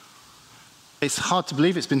It's hard to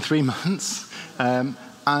believe it's been 3 months. And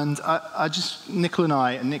Nicola and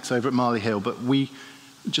I, and Nick's over at Marley Hill, but we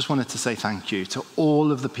just wanted to say thank you to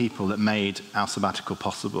all of the people that made our sabbatical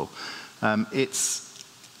possible. It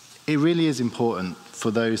really is important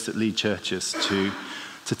for those that lead churches to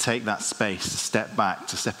take that space, to step back,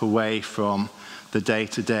 to step away from the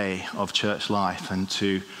day-to-day of church life and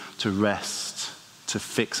to rest, to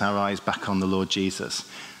fix our eyes back on the Lord Jesus,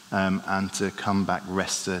 and to come back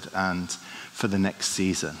rested and for the next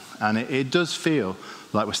season. And it does feel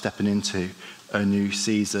like we're stepping into a new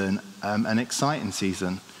season, an exciting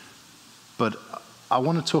season. But I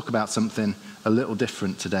want to talk about something a little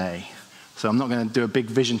different today. So I'm not going to do a big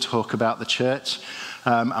vision talk about the church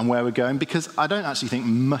and where we're going, because I don't actually think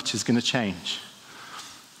much is going to change.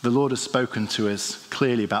 The Lord has spoken to us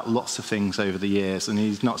clearly about lots of things over the years, and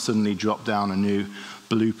he's not suddenly dropped down a new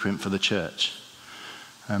blueprint for the church.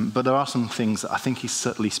 But there are some things that I think he's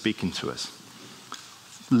subtly speaking to us.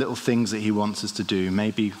 Little things that he wants us to do,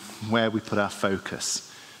 maybe where we put our focus,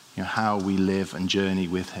 how we live and journey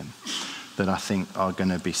with him, that I think are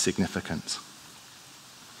going to be significant.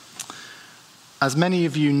 As many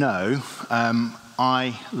of you know, one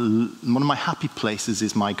of my happy places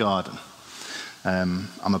is my garden. I'm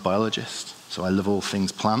a biologist, so I love all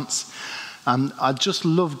things plants. And I just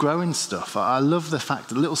love growing stuff. I love the fact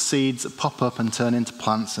that little seeds that pop up and turn into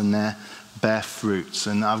plants and they bear fruits.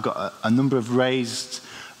 And I've got a number of raised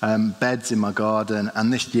beds in my garden.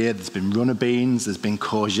 And this year there's been runner beans, there's been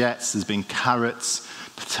courgettes, there's been carrots,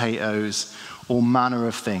 potatoes, all manner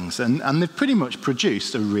of things. And they've pretty much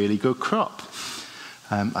produced a really good crop.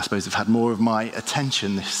 I suppose they've had more of my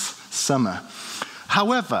attention this summer.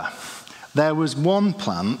 However, there was one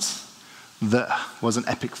plant that was an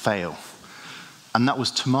epic fail, and that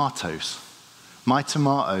was tomatoes. My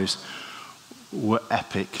tomatoes were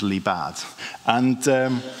epically bad. And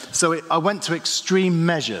so I went to extreme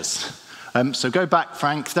measures. So go back,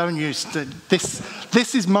 Frank, don't use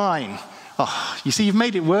this is mine. Oh, you see, you've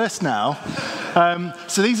made it worse now.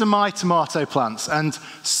 So these are my tomato plants, and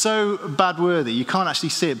so bad were they, you can't actually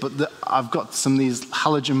see it, but I've got some of these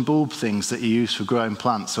halogen bulb things that you use for growing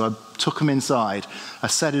plants. So I took them inside, I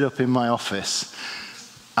set it up in my office,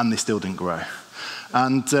 and they still didn't grow.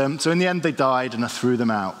 And so in the end they died, and I threw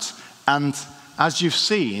them out. And as you've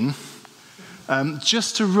seen,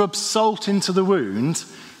 just to rub salt into the wound,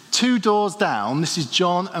 2 doors down, this is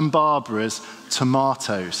John and Barbara's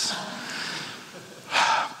tomatoes.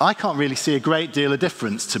 I can't really see a great deal of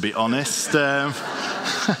difference, to be honest.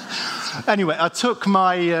 Anyway, I took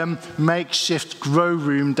my makeshift grow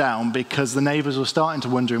room down because the neighbours were starting to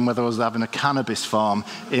wonder whether I was having a cannabis farm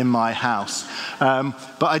in my house.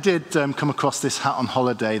 But I did come across this hat on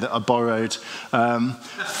holiday that I borrowed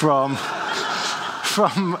from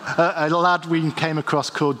a lad we came across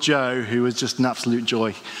called Joe, who was just an absolute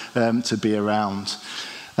joy to be around.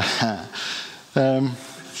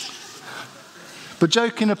 But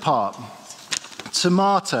joking apart,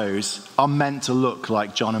 tomatoes are meant to look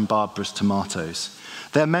like John and Barbara's tomatoes.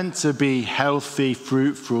 They're meant to be healthy,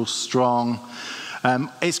 fruitful, strong.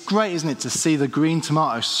 It's great, isn't it, to see the green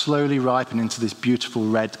tomato slowly ripen into this beautiful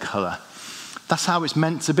red colour. That's how it's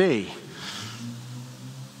meant to be.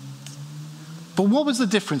 But what was the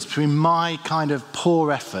difference between my kind of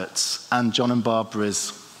poor efforts and John and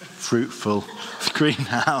Barbara's fruitful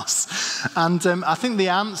greenhouse? And I think the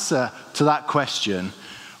answer to that question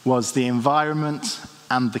was the environment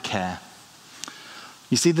and the care.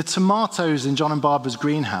 You see, the tomatoes in John and Barbara's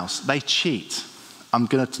greenhouse, they cheat. I'm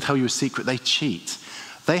going to tell you a secret, they cheat.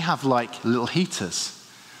 They have like little heaters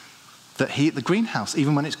that heat the greenhouse,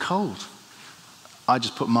 even when it's cold. I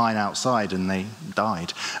just put mine outside and they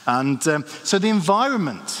died. And so the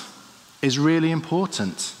environment is really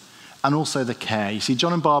important, and also the care. You see,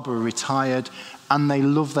 John and Barbara are retired, and they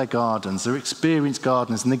love their gardens. They're experienced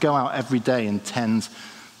gardeners, and they go out every day and tend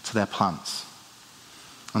to their plants.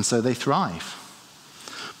 And so they thrive.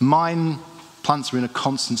 Mine plants are in a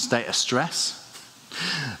constant state of stress.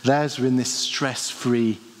 Theirs are in this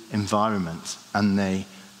stress-free environment, and they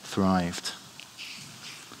thrived.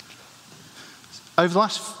 Over the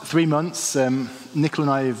last 3 months, Nicola and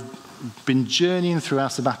I have been journeying through our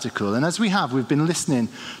sabbatical, and as we have, we've been listening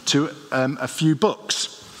to a few books.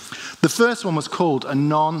 The first one was called A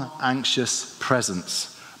Non-Anxious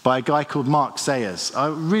Presence by a guy called Mark Sayers. I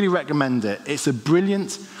really recommend it. It's a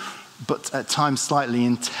brilliant, but at times slightly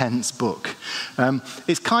intense book.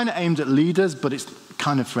 It's kind of aimed at leaders, but it's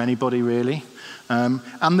kind of for anybody, really. And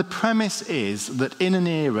the premise is that in an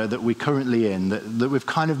era that we're currently in, that we've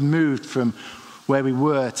kind of moved from where we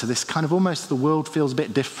were to this kind of almost the world feels a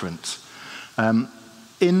bit different.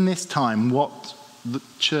 In this time, what the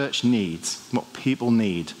church needs, what people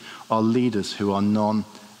need, are leaders who are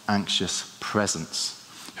non-anxious presence,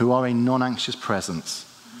 who are a non-anxious presence,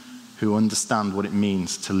 who understand what it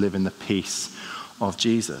means to live in the peace of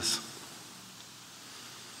Jesus.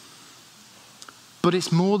 But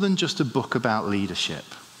it's more than just a book about leadership.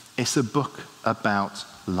 It's a book about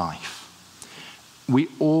life. We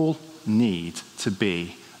all need to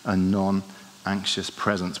be a non-anxious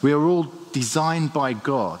presence. We are all designed by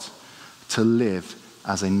God to live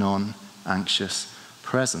as a non-anxious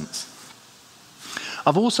presence.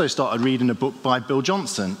 I've also started reading a book by Bill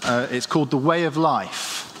Johnson. It's called The Way of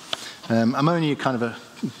Life. I'm only kind of a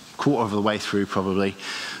quarter of the way through probably.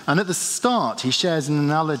 And at the start, he shares an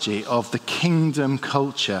analogy of the kingdom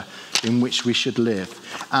culture in which we should live.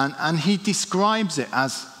 And he describes it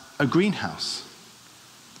as a greenhouse.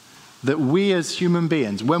 That we as human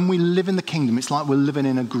beings, when we live in the kingdom, it's like we're living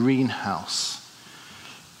in a greenhouse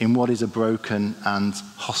in what is a broken and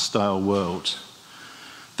hostile world.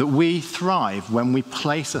 That we thrive when we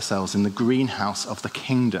place ourselves in the greenhouse of the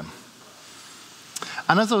kingdom.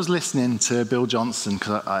 And as I was listening to Bill Johnson,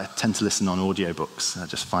 because I tend to listen on audiobooks, I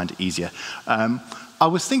just find it easier, I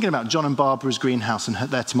was thinking about John and Barbara's greenhouse and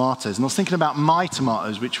their tomatoes, and I was thinking about my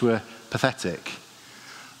tomatoes, which were pathetic.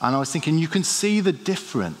 And I was thinking, you can see the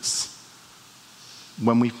difference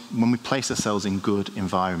when we place ourselves in good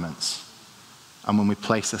environments and when we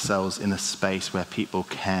place ourselves in a space where people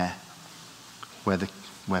care,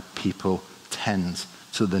 where people tend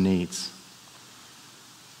to the needs.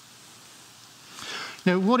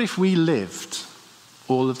 You know, what if we lived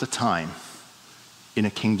all of the time in a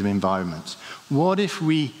kingdom environment? What if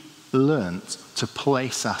we learnt to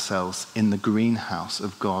place ourselves in the greenhouse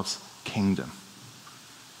of God's kingdom?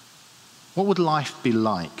 What would life be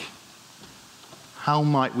like? How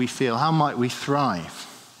might we feel? How might we thrive?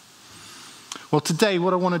 Well, today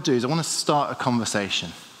what I want to do is I want to start a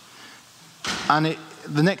conversation. And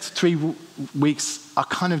the next 3 weeks are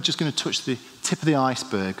kind of just going to touch the tip of the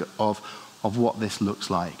iceberg of what this looks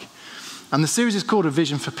like. And the series is called A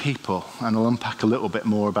Vision for People, and I'll unpack a little bit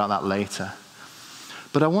more about that later.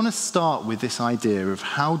 But I want to start with this idea of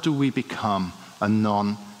how do we become a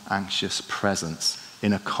non-anxious presence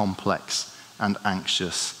in a complex and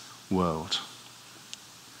anxious world.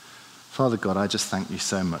 Father God, I just thank you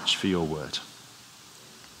so much for your word,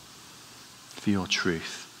 for your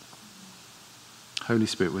truth. Holy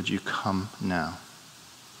Spirit, would you come now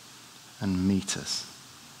and meet us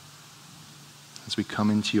as we come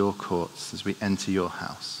into your courts, as we enter your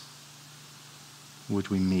house? Would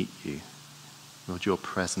we meet you? Would your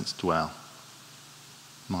presence dwell?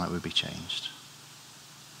 Might we be changed?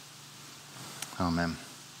 Amen.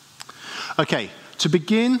 Okay, to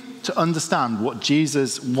begin to understand what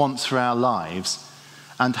Jesus wants for our lives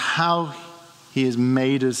and how he has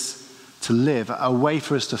made us to live, a way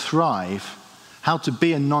for us to thrive, how to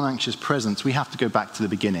be a non-anxious presence, we have to go back to the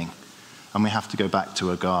beginning, and we have to go back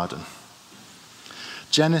to a garden.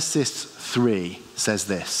 Genesis 3 says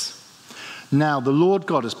this: Now the Lord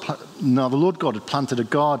God had planted a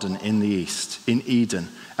garden in the east, in Eden,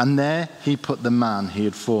 and there he put the man he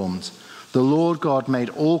had formed. The Lord God made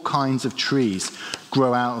all kinds of trees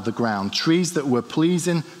grow out of the ground, trees that were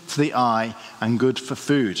pleasing to the eye and good for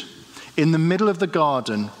food. In the middle of the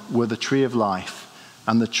garden were the tree of life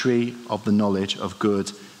and the tree of the knowledge of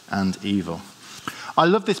good and evil. I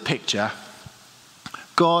love this picture.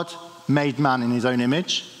 God made man in his own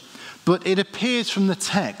image, but it appears from the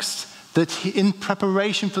text that in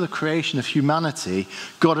preparation for the creation of humanity,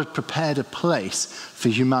 God had prepared a place for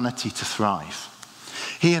humanity to thrive.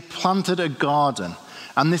 He had planted a garden,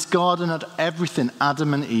 and this garden had everything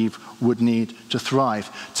Adam and Eve would need to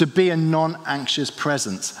thrive, to be a non-anxious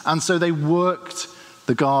presence. And so they worked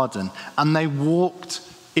the garden, and they walked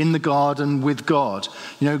in the garden with God.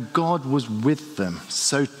 You know, God was with them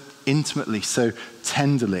so intimately, so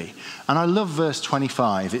tenderly. And I love verse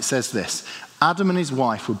 25. It says this: Adam and his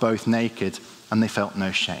wife were both naked, and they felt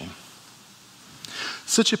no shame.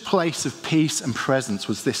 Such a place of peace and presence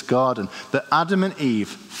was this garden that Adam and Eve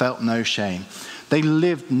felt no shame. They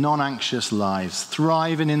lived non-anxious lives,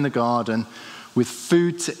 thriving in the garden with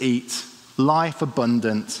food to eat, life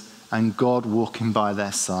abundant, and God walking by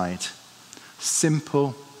their side.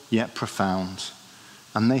 Simple yet profound,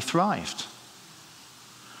 and they thrived.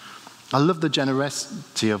 I love the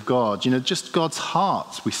generosity of God. You know, just God's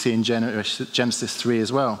heart we see in Genesis 3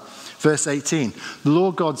 as well. Verse 18, the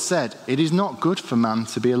Lord God said, "It is not good for man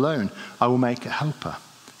to be alone. I will make a helper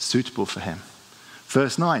suitable for him."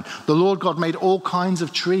 Verse 9, the Lord God made all kinds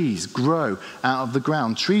of trees grow out of the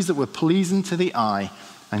ground, trees that were pleasing to the eye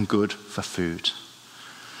and good for food.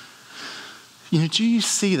 You know, do you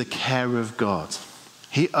see the care of God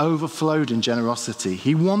He overflowed in generosity.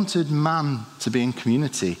 He wanted man to be in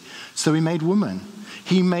community, so he made woman.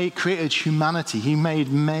 He created humanity. He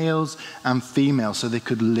made males and females so they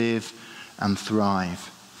could live and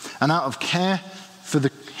thrive. And out of care for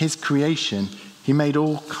his creation, he made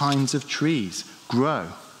all kinds of trees grow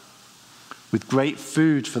with great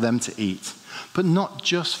food for them to eat. But not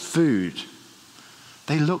just food.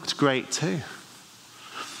 They looked great too.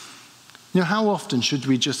 You know, how often should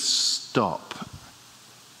we just stop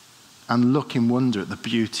and look in wonder at the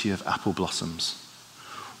beauty of apple blossoms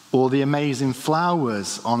or the amazing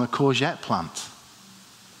flowers on a courgette plant?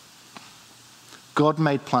 God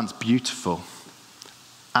made plants beautiful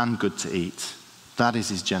and good to eat. That is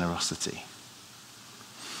his generosity.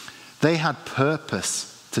 They had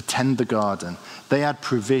purpose to tend the garden. They had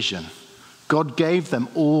provision. God gave them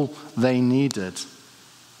all they needed,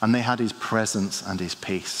 and they had his presence and his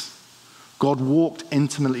peace. God walked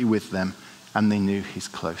intimately with them, and they knew his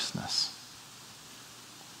closeness.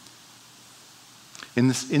 In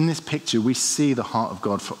this picture, we see the heart of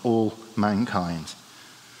God for all mankind.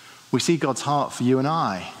 We see God's heart for you and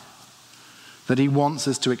I, that he wants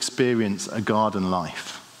us to experience a garden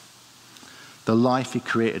life, the life he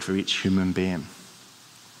created for each human being.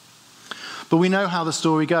 But we know how the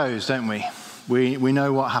story goes, don't we? We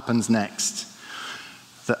know what happens next.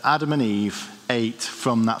 That Adam and Eve ate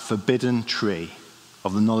from that forbidden tree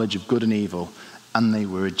of the knowledge of good and evil, and they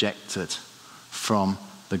were ejected from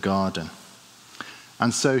the garden.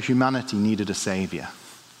 And so humanity needed a savior,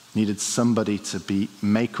 needed somebody to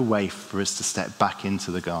make a way for us to step back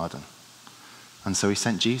into the garden. And so he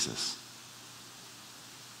sent Jesus.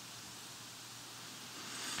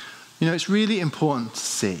 You know, it's really important to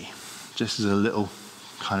see, just as a little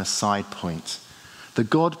kind of side point, that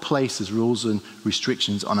God places rules and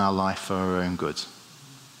restrictions on our life for our own good.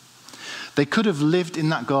 They could have lived in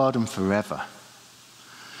that garden forever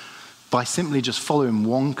by simply just following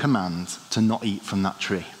one command to not eat from that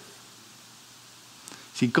tree.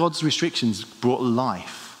 See, God's restrictions brought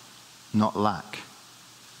life, not lack.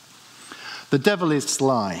 The devil is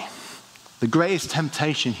sly. The greatest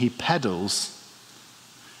temptation he peddles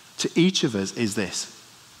to each of us is this: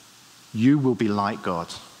 you will be like God.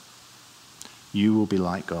 You will be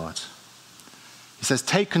like God. He says,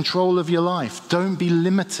 take control of your life. Don't be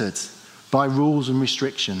limited by rules and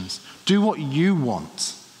restrictions. Do what you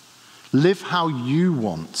want. Live how you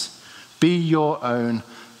want. Be your own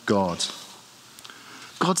God.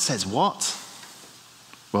 God says what?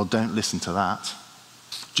 Well, don't listen to that.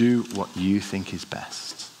 Do what you think is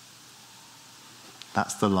best.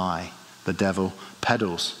 That's the lie the devil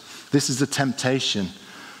peddles. This is the temptation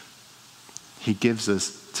he gives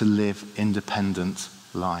us to live independent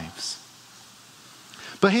lives.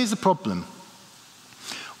 But here's the problem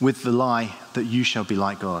with the lie that you shall be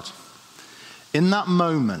like God. In that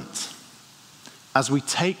moment, as we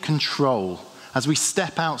take control, as we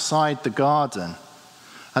step outside the garden,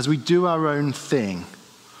 as we do our own thing,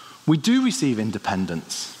 we do receive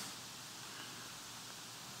independence.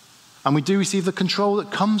 And we do receive the control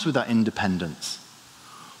that comes with that independence.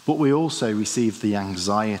 But we also receive the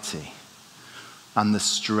anxiety and the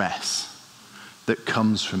stress that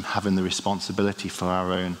comes from having the responsibility for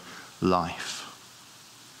our own life.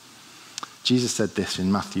 Jesus said this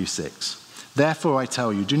in Matthew 6. Therefore I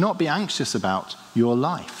tell you, do not be anxious about your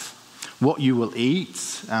life, what you will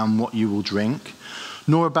eat and what you will drink,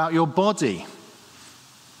 nor about your body,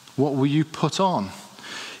 what will you put on?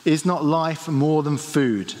 Is not life more than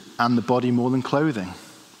food, and the body more than clothing?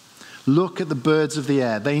 Look at the birds of the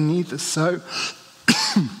air. They neither sow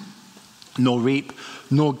nor reap,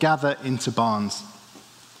 nor gather into barns,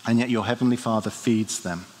 and yet your heavenly Father feeds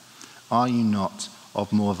them. Are you not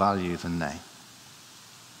of more value than they?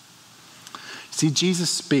 See, Jesus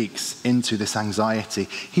speaks into this anxiety.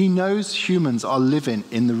 He knows humans are living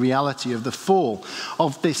in the reality of the fall,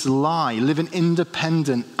 of this lie, living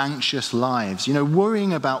independent, anxious lives,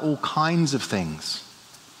 worrying about all kinds of things.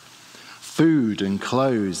 Food and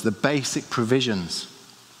clothes, the basic provisions,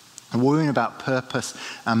 and worrying about purpose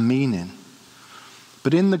and meaning.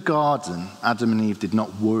 But in the garden, Adam and Eve did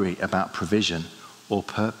not worry about provision or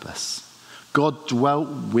purpose. God dwelt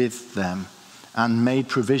with them and made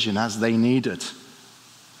provision as they needed.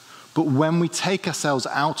 But when we take ourselves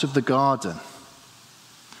out of the garden,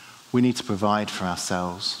 we need to provide for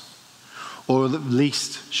ourselves. Or at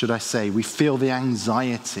least, should I say, we feel the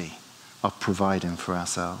anxiety of providing for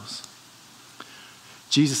ourselves.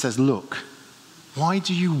 Jesus says, look, why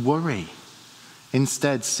do you worry?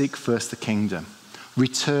 Instead, seek first the kingdom.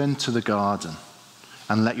 Return to the garden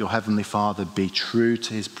and let your heavenly Father be true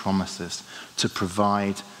to his promises to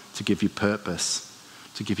provide, to give you purpose,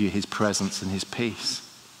 to to give you his presence and his peace.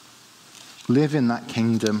 Live in that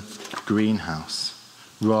kingdom greenhouse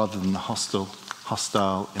rather than the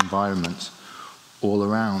hostile environment all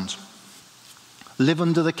around. Live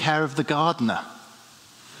under the care of the gardener,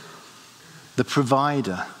 the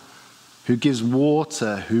provider, who gives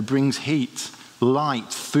water, who brings heat,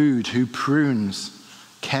 light, food, who prunes,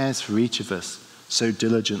 cares for each of us so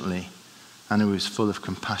diligently, and who is full of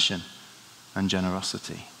compassion and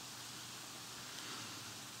generosity.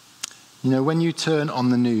 You know, when you turn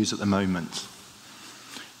on the news at the moment,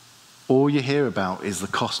 all you hear about is the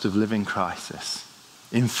cost of living crisis,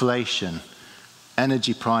 inflation,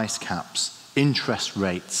 energy price caps, interest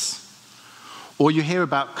rates. Or you hear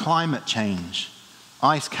about climate change,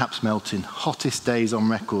 ice caps melting, hottest days on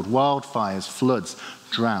record, wildfires, floods,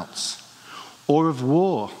 droughts. Or of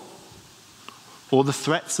war, or the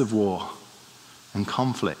threats of war and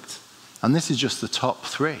conflict. And this is just the top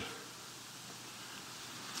 3.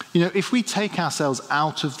 You know, if we take ourselves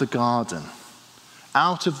out of the garden,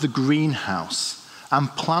 out of the greenhouse, and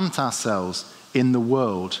plant ourselves in the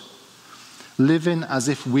world, living as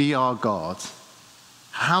if we are God,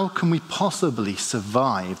 how can we possibly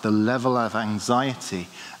survive the level of anxiety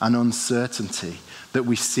and uncertainty that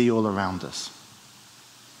we see all around us?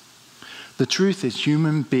 The truth is,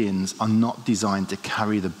 human beings are not designed to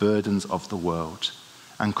carry the burdens of the world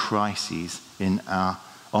and crises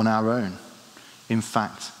on our own. In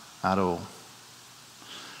fact, at all.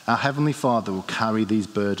 Our Heavenly Father will carry these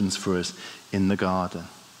burdens for us in the garden,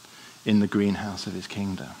 in the greenhouse of his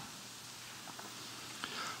kingdom.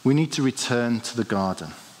 We need to return to the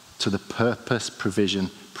garden, to the purpose,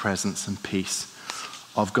 provision, presence, and peace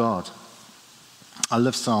of God. I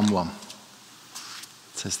love Psalm 1. It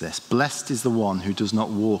says this: "Blessed is the one who does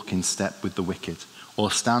not walk in step with the wicked,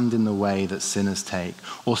 or stand in the way that sinners take,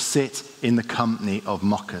 or sit in the company of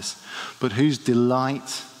mockers, but whose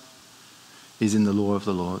delight is in the law of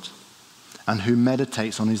the Lord, and who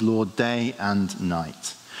meditates on his law day and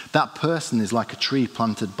night. That person is like a tree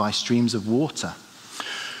planted by streams of water,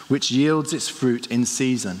 which yields its fruit in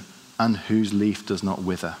season, and whose leaf does not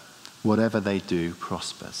wither. Whatever they do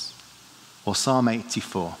prospers." Or Psalm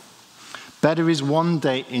 84. "Better is one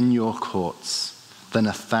day in your courts than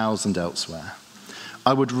 1,000 elsewhere.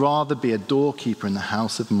 I would rather be a doorkeeper in the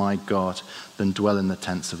house of my God than dwell in the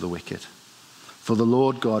tents of the wicked. For the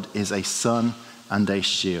Lord God is a sun and a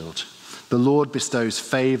shield. The Lord bestows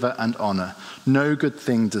favor and honor. No good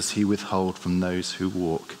thing does he withhold from those who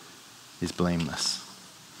walk is blameless."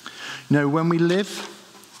 You know, when we live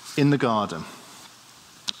in the garden,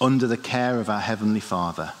 under the care of our Heavenly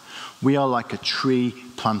Father, we are like a tree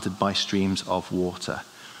planted by streams of water.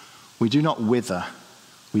 We do not wither,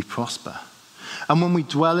 we prosper. And when we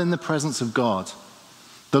dwell in the presence of God,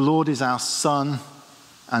 the Lord is our sun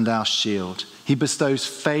and our shield. He bestows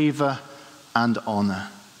favor and honor.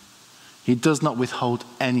 He does not withhold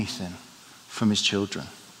anything from his children.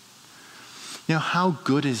 You know, how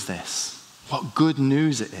good is this? What good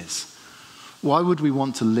news it is. Why would we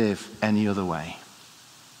want to live any other way?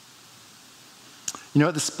 You know,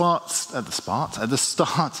 at the start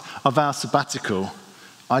of our sabbatical,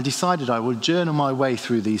 I decided I would journal my way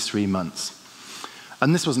through these 3 months.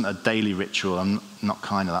 And this wasn't a daily ritual. I'm not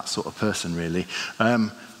kind of that sort of person, really.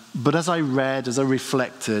 But as I read, as I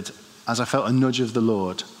reflected, as I felt a nudge of the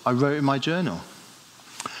Lord, I wrote in my journal.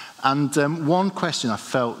 And one question I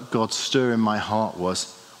felt God stir in my heart was,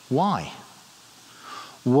 why?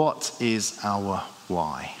 What is our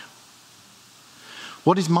why?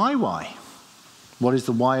 What is my why? What is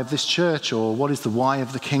the why of this church, or what is the why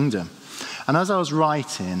of the kingdom? And as I was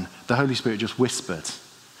writing, the Holy Spirit just whispered,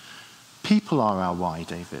 people are our why,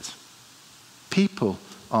 David. People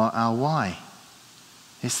are our why.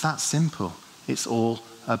 It's that simple. It's all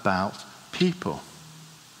about people.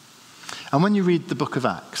 And when you read the book of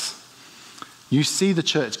Acts, you see the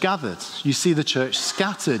church gathered. You see the church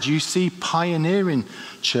scattered. You see pioneering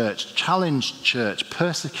church, challenged church,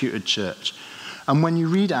 persecuted church. And when you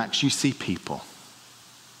read Acts, you see people.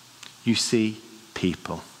 You see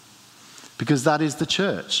people. Because that is the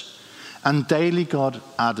church. And daily God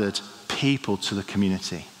added people to the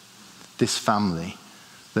community. This family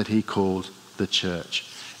that he called the church.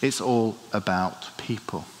 It's all about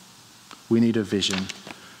people. We need a vision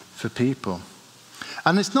for people.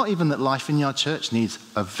 And it's not even that Life Vineyard Church needs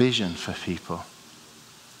a vision for people.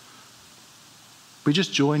 We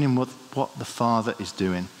just join in with what the Father is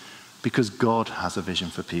doing because God has a vision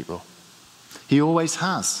for people. He always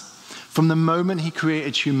has. From the moment he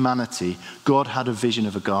created humanity, God had a vision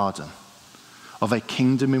of a garden, of a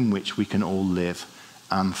kingdom in which we can all live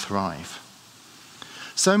and thrive.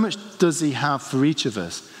 So much does he have for each of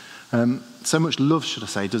us. So much love, should I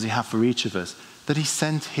say, does he have for each of us, that he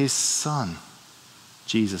sent his son,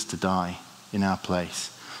 Jesus, to die in our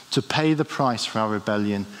place, to pay the price for our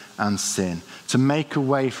rebellion and sin, to make a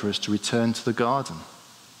way for us to return to the garden,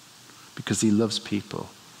 because he loves people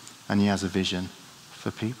and he has a vision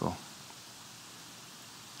for people.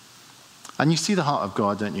 And you see the heart of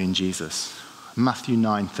God, don't you, in Jesus? Matthew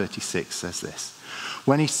 9:36 says this: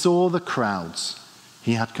 when he saw the crowds,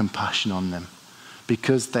 he had compassion on them,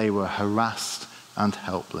 because they were harassed and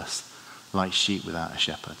helpless, like sheep without a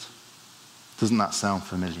shepherd. Doesn't that sound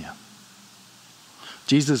familiar?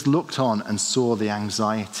 Jesus looked on and saw the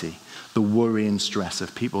anxiety, the worry and stress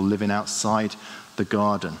of people living outside the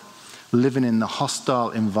garden, living in the hostile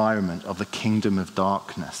environment of the kingdom of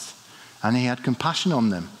darkness. And he had compassion on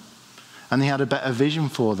them. And he had a better vision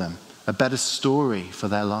for them, a better story for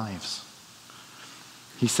their lives.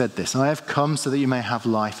 He said this: I have come so that you may have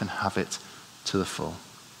life and have it to the full.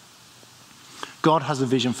 God has a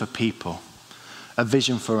vision for people, a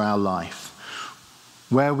vision for our life,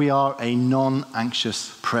 where we are a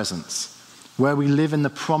non-anxious presence, where we live in the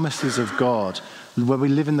promises of God, where we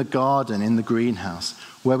live in the garden, in the greenhouse,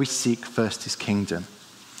 where we seek first his kingdom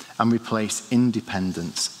and replace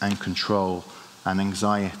independence and control and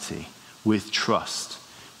anxiety with trust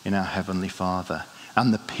in our Heavenly Father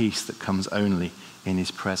and the peace that comes only in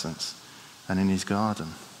his presence and in his garden.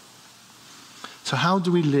 So how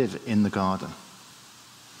do we live in the garden?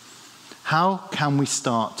 How can we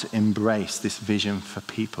start to embrace this vision for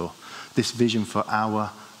people, this vision for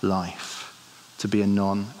our life, to be a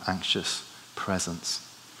non-anxious presence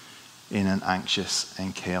in an anxious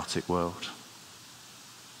and chaotic world?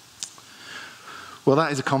 Well,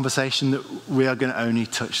 that is a conversation that we are going to only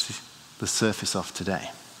touch the surface of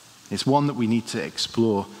today. It's one that we need to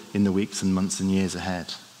explore in the weeks and months and years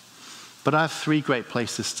ahead. But I have three great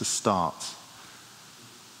places to start.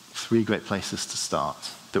 Three great places to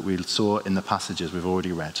start that we saw in the passages we've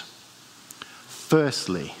already read.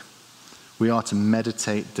 Firstly, we are to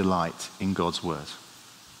meditate delight in God's word.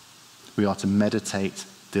 We are to meditate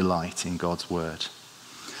delight in God's word.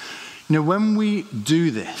 You know, when we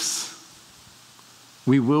do this,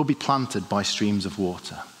 we will be planted by streams of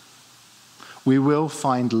water. We will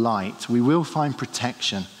find light. We will find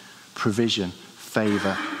protection, provision,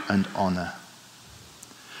 favor, and honor.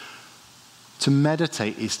 To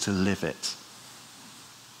meditate is to live it.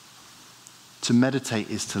 To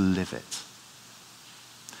meditate is to live it.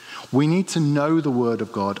 We need to know the word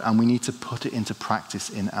of God and we need to put it into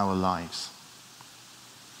practice in our lives.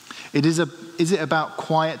 Is it about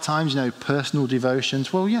quiet times, personal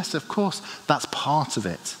devotions? Well, yes, of course, that's part of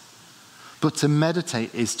it. But to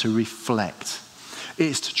meditate is to reflect.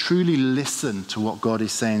 It's to truly listen to what God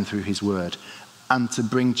is saying through his word and to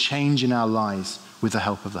bring change in our lives with the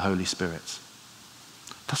help of the Holy Spirit.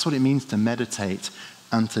 That's what it means to meditate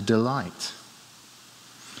and to delight.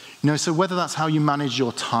 So whether that's how you manage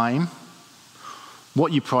your time,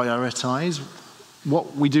 what you prioritize,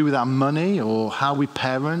 what we do with our money, or how we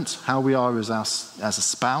parent, how we are as a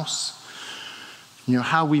spouse,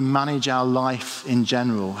 how we manage our life in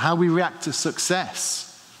general, how we react to success,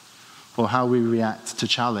 or how we react to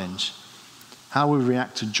challenge, how we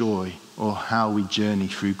react to joy, or how we journey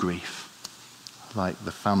through grief, like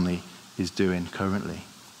the family is doing currently.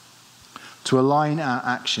 To align our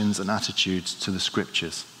actions and attitudes to the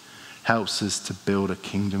scriptures helps us to build a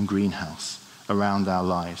kingdom greenhouse around our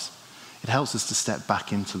lives. It helps us to step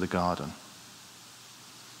back into the garden.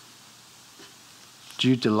 Do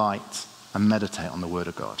you delight and meditate on the word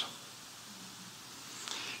of God?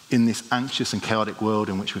 In this anxious and chaotic world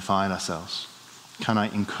in which we find ourselves, can I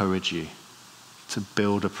encourage you to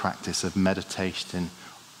build a practice of meditation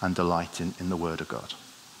and delighting in the word of God?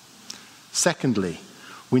 Secondly,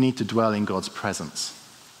 we need to dwell in God's presence.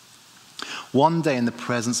 One day in the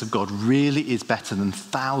presence of God really is better than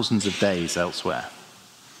thousands of days elsewhere.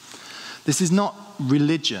 This is not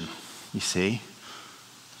religion, you see.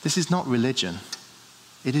 This is not religion.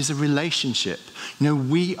 It is a relationship.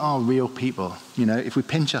 We are real people. If we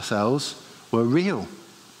pinch ourselves, we're real.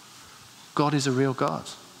 God is a real God.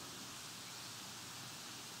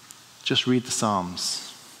 Just read the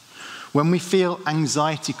Psalms. When we feel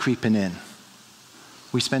anxiety creeping in,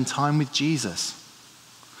 we spend time with Jesus.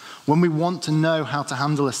 When we want to know how to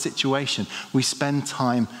handle a situation, we spend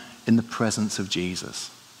time in the presence of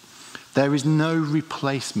Jesus. There is no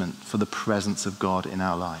replacement for the presence of God in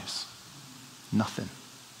our lives. Nothing.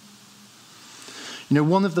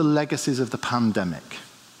 One of the legacies of the pandemic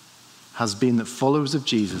has been that followers of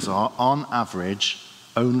Jesus are, on average,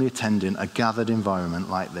 only attending a gathered environment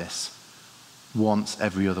like this once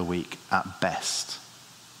every other week at best.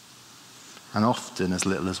 and often as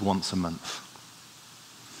little as once a month.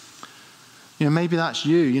 Maybe that's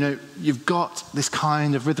you. You've got this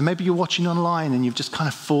kind of rhythm. Maybe you're watching online and you've just kind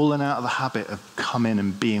of fallen out of the habit of coming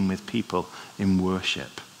and being with people in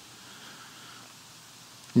worship.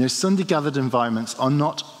 Sunday gathered environments are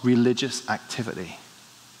not religious activity,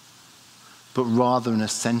 but rather an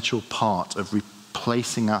essential part of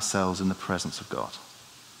replacing ourselves in the presence of God.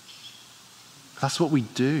 That's what we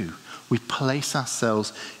do. We place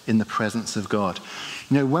ourselves in the presence of God.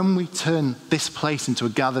 When we turn this place into a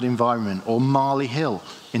gathered environment, or Marley Hill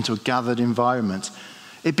into a gathered environment,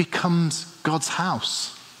 it becomes God's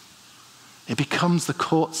house. It becomes the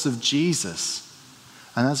courts of Jesus.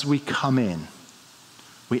 And as we come in,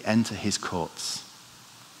 we enter his courts.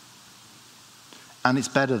 And it's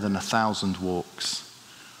better than 1,000 walks,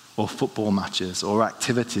 or football matches, or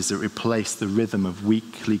activities that replace the rhythm of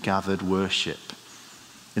weekly gathered worship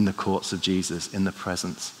in the courts of Jesus, in the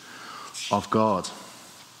presence of God.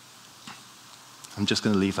 I'm just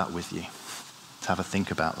going to leave that with you to have a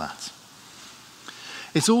think about that.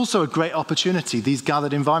 It's also a great opportunity, these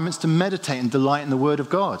gathered environments, to meditate and delight in the Word of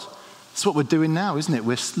God. That's what we're doing now, isn't it?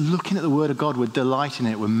 We're looking at the Word of God, we're delighting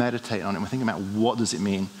in it, we're meditating on it, we're thinking about what does it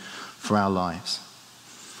mean for our lives.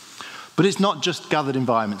 But it's not just gathered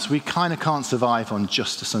environments. We kind of can't survive on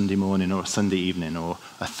just a Sunday morning or a Sunday evening or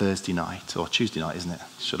a Thursday night, or Tuesday night, isn't it?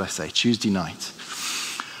 Should I say Tuesday night.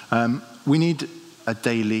 We need a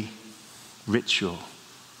daily ritual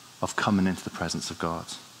of coming into the presence of God.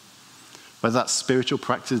 Whether that's spiritual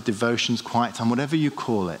practice, devotions, quiet time, whatever you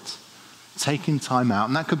call it, taking time out,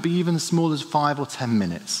 and that could be even as small as 5 or 10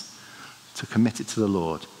 minutes, to commit it to the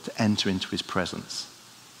Lord, to enter into his presence.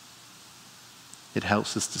 It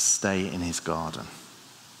helps us to stay in his garden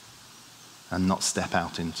and not step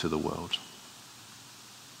out into the world.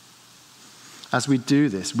 As we do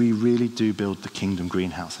this, we really do build the kingdom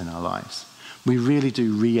greenhouse in our lives. We really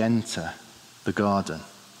do re-enter the garden,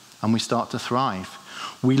 and we start to thrive.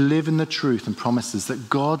 We live in the truth and promises that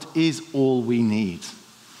God is all we need.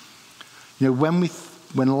 When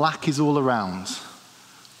lack is all around,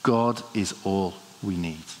 God is all we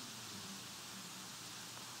need.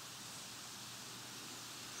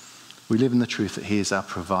 We live in the truth that he is our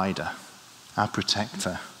provider, our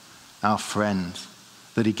protector, our friend,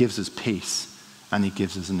 that he gives us peace and he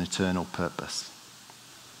gives us an eternal purpose.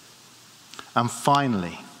 And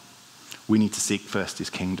finally, we need to seek first his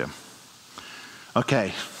kingdom.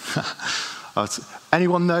 Okay,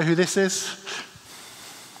 anyone know who this is?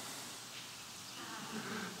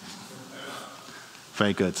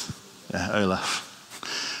 Very good,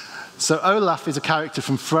 Olaf. So Olaf is a character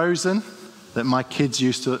from Frozen that my kids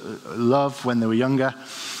used to love when they were younger.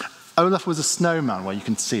 Olaf was a snowman. Well, you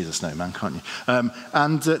can see the snowman, can't you?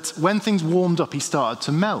 And that when things warmed up, he started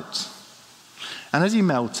to melt. And as he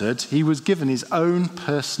melted, he was given his own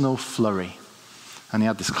personal flurry. And he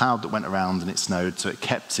had this cloud that went around and it snowed, so it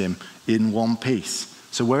kept him in one piece.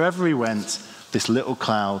 So wherever he went, this little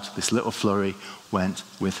cloud, this little flurry went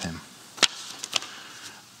with him.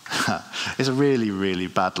 It's a really, really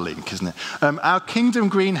bad link, isn't it? Our kingdom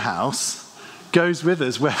greenhouse goes with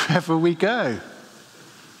us wherever we go.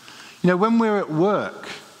 When we're at work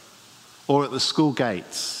or at the school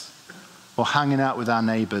gates or hanging out with our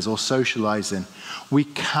neighbors or socializing, we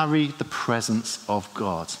carry the presence of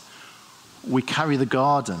God. We carry the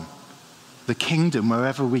garden, the kingdom,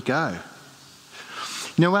 wherever we go.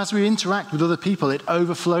 As we interact with other people, it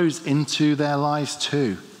overflows into their lives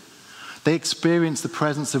too. They experience the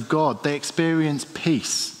presence of God. They experience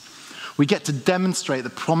peace. We get to demonstrate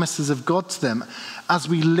the promises of God to them as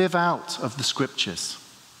we live out of the scriptures.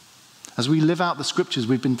 As we live out the scriptures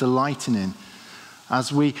we've been delighting in,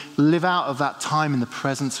 as we live out of that time in the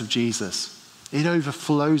presence of Jesus, it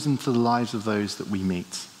overflows into the lives of those that we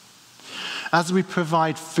meet. As we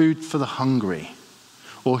provide food for the hungry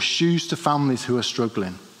or shoes to families who are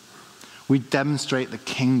struggling, we demonstrate the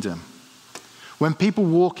kingdom. When people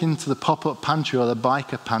walk into the pop-up pantry or the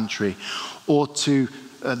biker pantry or to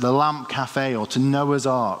the Lamp Cafe or to Noah's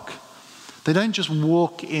Ark, they don't just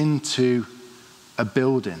walk into a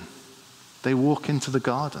building, they walk into the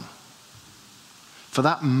garden. For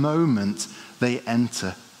that moment, they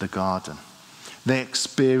enter the garden. They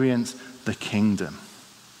experience the kingdom.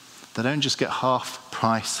 They don't just get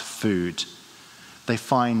half-price food. They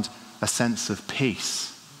find a sense of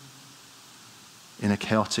peace in a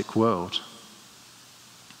chaotic world.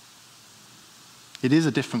 It is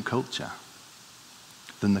a different culture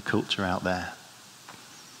than the culture out there.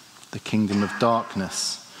 The kingdom of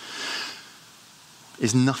darkness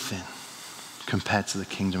is nothing compared to the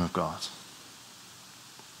kingdom of God.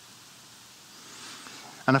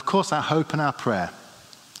 And of course, our hope and our prayer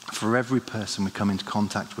for every person we come into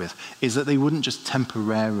contact with is that they wouldn't just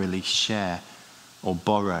temporarily share or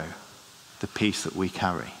borrow the peace that we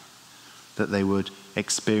carry, that they would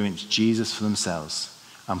experience Jesus for themselves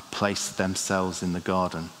and place themselves in the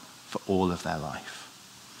garden for all of their life.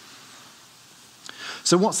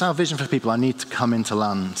 So what's our vision for people? I need to come into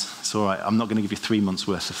land. It's all right, I'm not going to give you 3 months'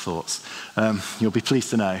 worth of thoughts. You'll be pleased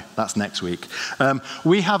to know that's next week.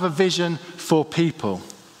 We have a vision for people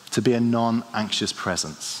to be a non-anxious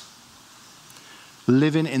presence,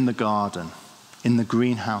 living in the garden, in the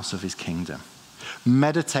greenhouse of his kingdom,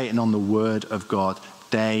 meditating on the word of God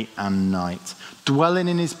day and night, dwelling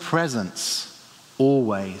in his presence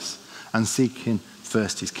always, and seeking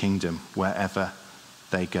first his kingdom wherever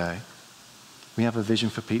they go. We have a vision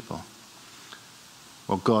for people.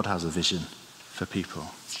 Well, God has a vision for people.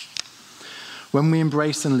 When we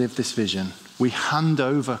embrace and live this vision, we hand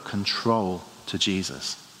over control to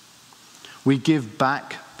Jesus. We give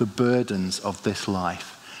back the burdens of this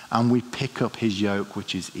life, and we pick up his yoke,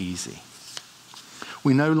 which is easy.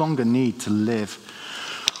 We no longer need to live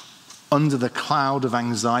under the cloud of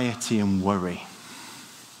anxiety and worry,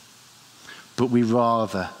 but we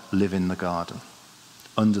rather live in the garden,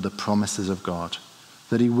 under the promises of God,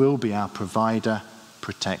 that he will be our provider,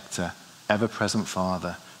 protector, ever-present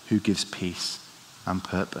Father who gives peace and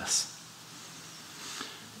purpose.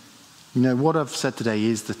 You know, what I've said today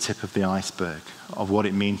is the tip of the iceberg of what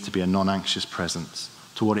it means to be a non-anxious presence,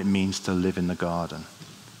 to what it means to live in the garden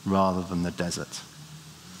rather than the desert.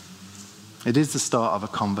 It is the start of a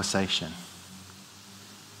conversation,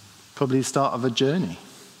 probably the start of a journey.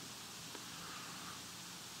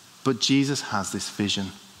 But Jesus has this vision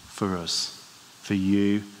for us, for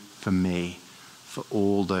you, for me, for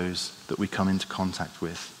all those that we come into contact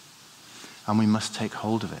with. And we must take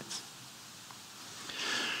hold of it.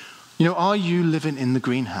 You know, are you living in the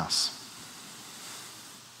greenhouse?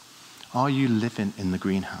 Are you living in the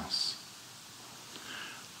greenhouse?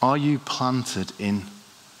 Are you planted in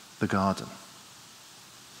the garden?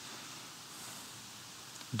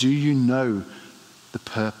 Do you know the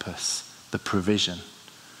purpose, the provision,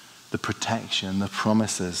 the protection, the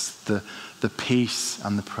promises, the peace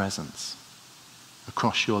and the presence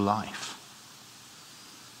across your life?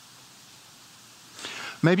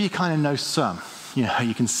 Maybe you kind of know some. You know,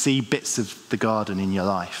 you can see bits of the garden in your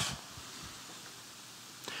life.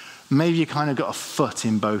 Maybe you kind of got a foot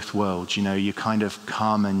in both worlds. You know, you kind of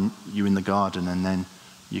come and you're in the garden, and then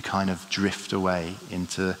you kind of drift away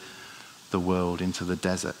into the world, into the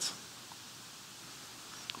desert.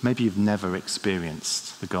 Maybe you've never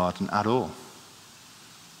experienced the garden at all.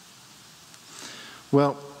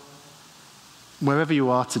 Well, wherever you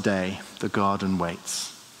are today, the garden waits.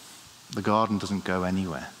 The garden doesn't go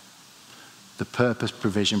anywhere. The purpose,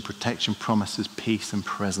 provision, protection, promises, peace, and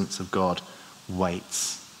presence of God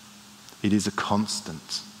waits. It is a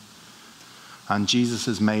constant. And Jesus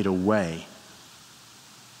has made a way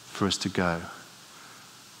for us to go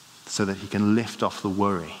so that he can lift off the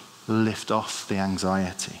worry, lift off the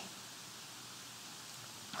anxiety,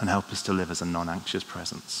 and help us to live as a non-anxious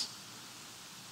presence.